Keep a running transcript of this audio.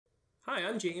Hi,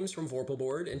 I'm James from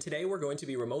Vorpalboard, and today we're going to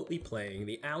be remotely playing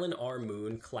the Alan R.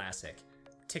 Moon classic,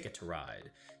 Ticket to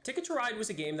Ride. Ticket to Ride was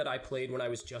a game that I played when I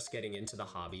was just getting into the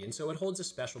hobby, and so it holds a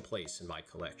special place in my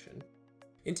collection.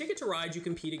 In Ticket to Ride, you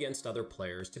compete against other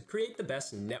players to create the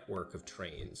best network of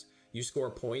trains. You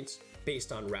score points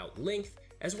based on route length,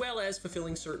 as well as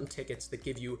fulfilling certain tickets that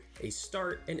give you a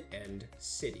start and end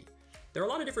city. There are a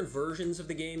lot of different versions of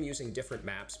the game using different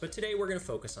maps, but today we're going to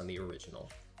focus on the original.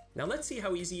 Now let's see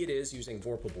how easy it is using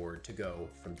Vorpalboard to go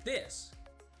from this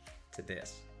to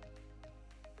this.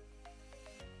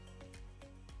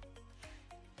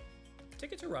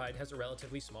 Ticket to Ride has a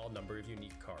relatively small number of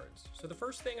unique cards, so the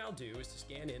first thing I'll do is to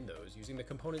scan in those using the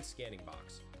component scanning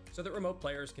box, so that remote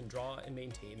players can draw and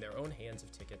maintain their own hands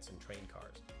of tickets and train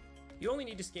cards. You only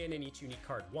need to scan in each unique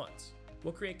card once.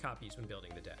 We'll create copies when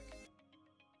building the deck.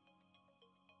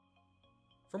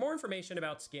 For more information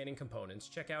about scanning components,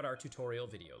 check out our tutorial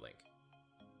video link.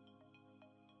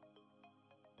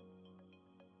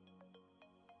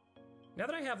 Now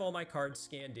that I have all my cards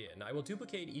scanned in, I will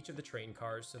duplicate each of the train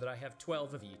cars so that I have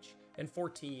 12 of each and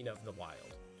 14 of the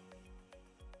wild.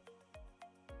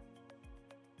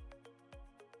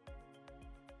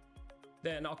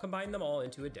 Then I'll combine them all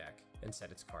into a deck and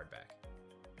set its card back.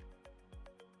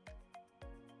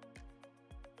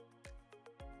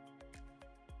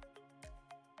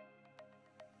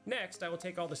 Next, I will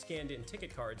take all the scanned-in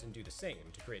ticket cards and do the same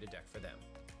to create a deck for them.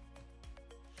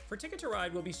 For Ticket to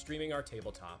Ride, we'll be streaming our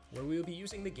tabletop, where we will be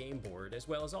using the game board as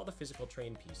well as all the physical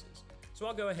train pieces, so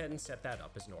I'll go ahead and set that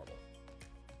up as normal.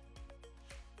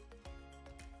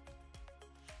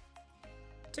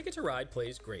 Ticket to Ride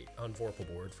plays great on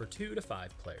Vorpalboard for 2 to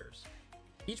 5 players.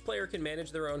 Each player can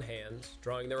manage their own hands,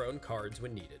 drawing their own cards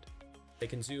when needed. They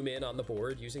can zoom in on the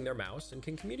board using their mouse and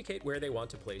can communicate where they want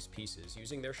to place pieces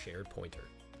using their shared pointer.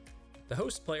 The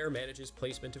host player manages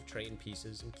placement of train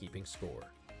pieces and keeping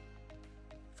score.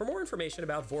 For more information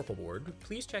about Vorpalboard,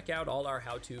 please check out all our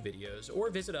how-to videos or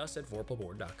visit us at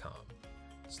vorpalboard.com.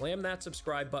 Slam that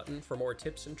subscribe button for more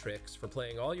tips and tricks for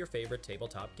playing all your favorite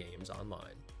tabletop games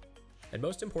online. And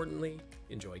most importantly,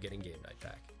 enjoy getting game night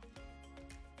back.